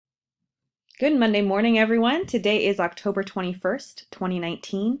Good Monday morning, everyone. Today is October 21st,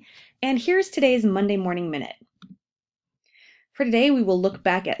 2019, and here's today's Monday Morning Minute. For today, we will look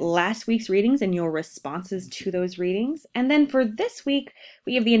back at last week's readings and your responses to those readings. And then for this week,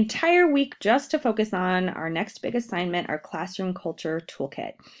 we have the entire week just to focus on our next big assignment, our Classroom Culture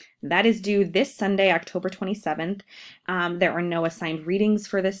Toolkit. That is due this Sunday, October 27th. There are no assigned readings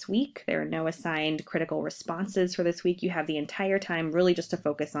for this week. There are no assigned critical responses for this week. You have the entire time really just to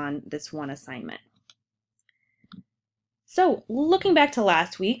focus on this one assignment. So looking back to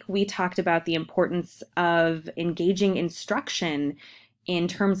last week, we talked about the importance of engaging instruction in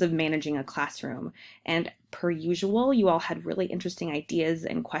terms of managing a classroom. And per usual, you all had really interesting ideas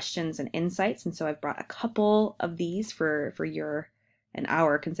and questions and insights. And so I've brought a couple of these for your and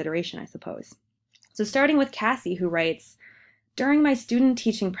our consideration, I suppose. So starting with Cassie, who writes, "During my student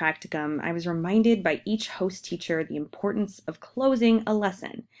teaching practicum, I was reminded by each host teacher the importance of closing a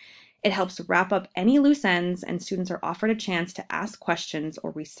lesson. It helps wrap up any loose ends, and students are offered a chance to ask questions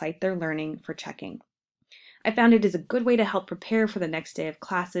or recite their learning for checking. I found it is a good way to help prepare for the next day of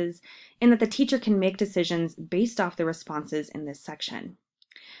classes, in that the teacher can make decisions based off the responses in this section."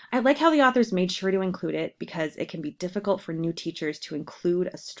 I like how the authors made sure to include it because it can be difficult for new teachers to include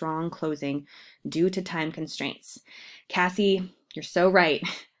a strong closing due to time constraints. Cassie, you're so right.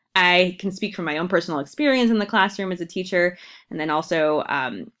 I can speak from my own personal experience in the classroom as a teacher, and then also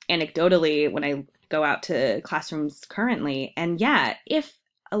anecdotally when I go out to classrooms currently. And yeah, if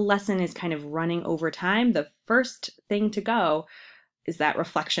a lesson is kind of running over time, the first thing to go is that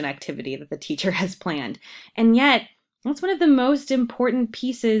reflection activity that the teacher has planned. And yet, that's one of the most important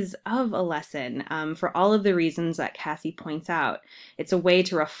pieces of a lesson for all of the reasons that Cassie points out. It's a way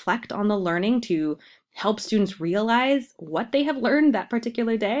to reflect on the learning, to help students realize what they have learned that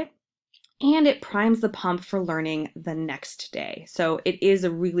particular day, and it primes the pump for learning the next day. So it is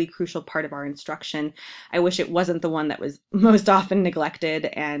a really crucial part of our instruction. I wish it wasn't the one that was most often neglected,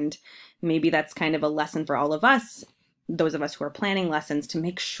 and maybe that's kind of a lesson for all of us, those of us who are planning lessons, to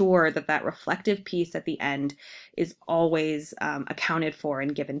make sure that that reflective piece at the end is always accounted for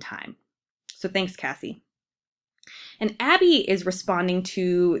and given time. So thanks, Cassie. And Abby is responding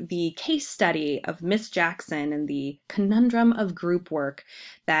to the case study of Miss Jackson and the conundrum of group work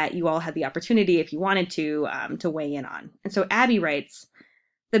that you all had the opportunity, if you wanted to weigh in on. And so Abby writes,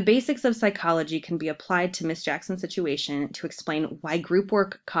 "The basics of psychology can be applied to Miss Jackson's situation to explain why group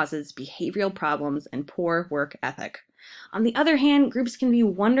work causes behavioral problems and poor work ethic. On the other hand, groups can be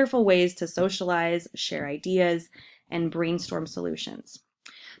wonderful ways to socialize, share ideas, and brainstorm solutions.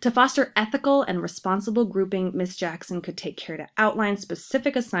 To foster ethical and responsible grouping, Ms. Jackson could take care to outline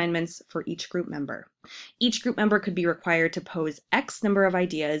specific assignments for each group member. Each group member could be required to pose X number of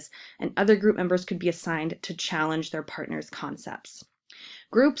ideas, and other group members could be assigned to challenge their partner's concepts.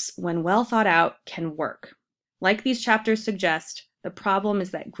 Groups, when well thought out, can work. Like these chapters suggest, the problem is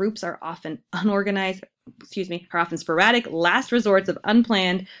that groups are often often sporadic last resorts of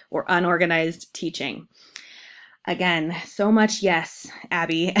unplanned or unorganized teaching." Again, so much yes,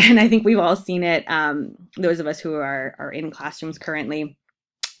 Abby, and I think we've all seen it, those of us who are in classrooms currently.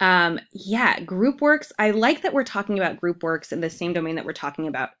 Yeah, group works. I like that we're talking about group works in the same domain that we're talking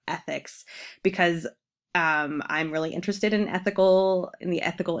about ethics, because I'm really interested in the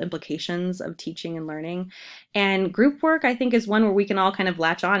ethical implications of teaching and learning. And group work, I think, is one where we can all kind of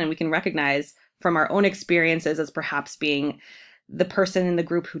latch on and we can recognize from our own experiences as perhaps being the person in the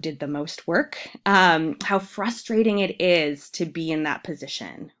group who did the most work, how frustrating it is to be in that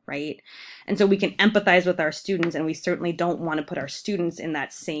position, right? And so we can empathize with our students, and we certainly don't want to put our students in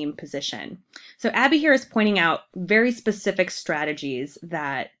that same position. So Abby here is pointing out very specific strategies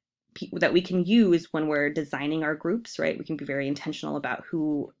that we can use when we're designing our groups, right? We can be very intentional about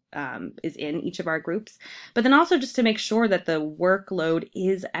who is in each of our groups, but then also just to make sure that the workload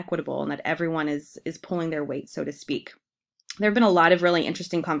is equitable and that everyone is pulling their weight, so to speak. There have been a lot of really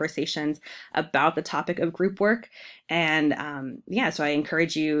interesting conversations about the topic of group work. And yeah, so I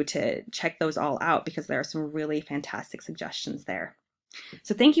encourage you to check those all out because there are some really fantastic suggestions there.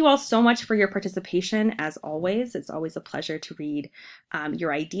 So thank you all so much for your participation. As always, it's always a pleasure to read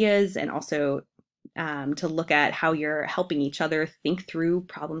your ideas and also to look at how you're helping each other think through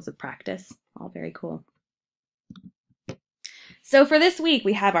problems of practice. All very cool. So for this week,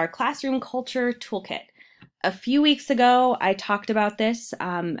 we have our Classroom Culture Toolkit. A few weeks ago, I talked about this,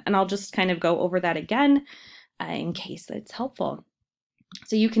 and I'll just kind of go over that again in case it's helpful.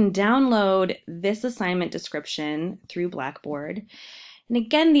 So you can download this assignment description through Blackboard. And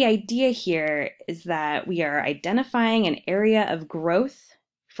again, the idea here is that we are identifying an area of growth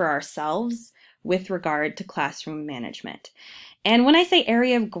for ourselves with regard to classroom management. And when I say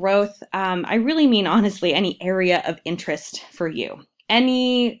area of growth, I really mean honestly any area of interest for you.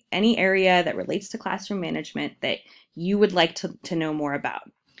 Any area that relates to classroom management that you would like to know more about.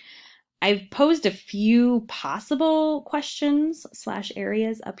 I've posed a few possible questions /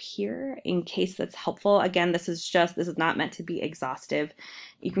 areas up here in case that's helpful. Again, this is not meant to be exhaustive.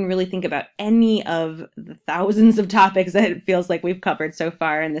 You can really think about any of the thousands of topics that it feels like we've covered so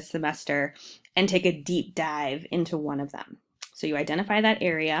far in this semester and take a deep dive into one of them. So you identify that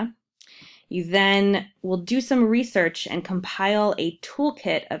area. You then will do some research and compile a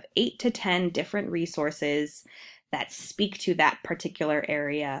toolkit of 8 to 10 different resources that speak to that particular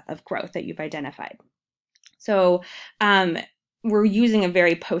area of growth that you've identified. So we're using a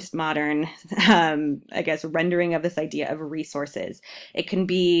very postmodern, I guess, rendering of this idea of resources. It can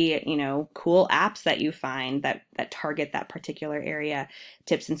be, cool apps that you find that target that particular area,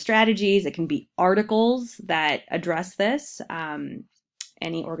 tips and strategies. It can be articles that address this.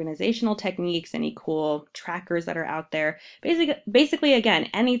 Any organizational techniques, any cool trackers that are out there. Basically, again,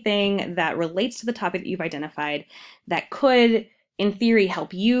 anything that relates to the topic that you've identified that could, in theory,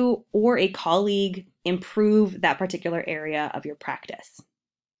 help you or a colleague improve that particular area of your practice.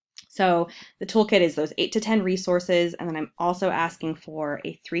 So the toolkit is those 8 to 10 resources, and then I'm also asking for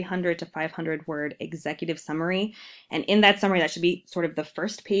a 300 to 500 word executive summary. And in that summary, that should be sort of the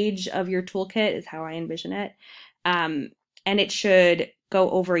first page of your toolkit is how I envision it. And it should go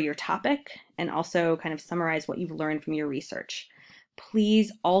over your topic and also kind of summarize what you've learned from your research.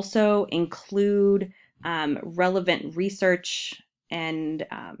 Please also include relevant research and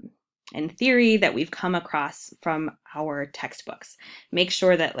theory that we've come across from our textbooks. Make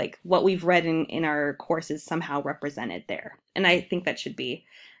sure that what we've read in our course is somehow represented there. And I think that should be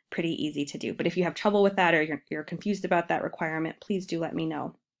pretty easy to do. But if you have trouble with that or you're confused about that requirement, please do let me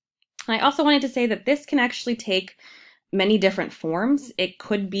know. And I also wanted to say that this can actually take many different forms. It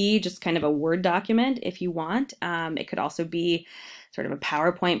could be just kind of a Word document if you want. It could also be sort of a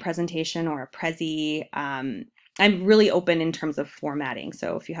PowerPoint presentation or a Prezi. I'm really open in terms of formatting.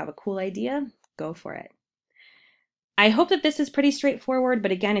 So if you have a cool idea, go for it. I hope that this is pretty straightforward,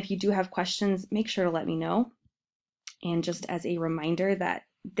 but again, if you do have questions, make sure to let me know. And just as a reminder that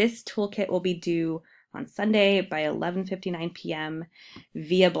this toolkit will be due on Sunday by 11:59 p.m.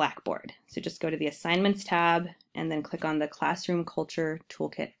 via Blackboard. So just go to the Assignments tab and then click on the Classroom Culture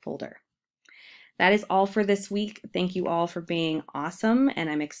Toolkit folder. That is all for this week. Thank you all for being awesome, and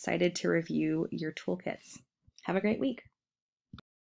I'm excited to review your toolkits. Have a great week.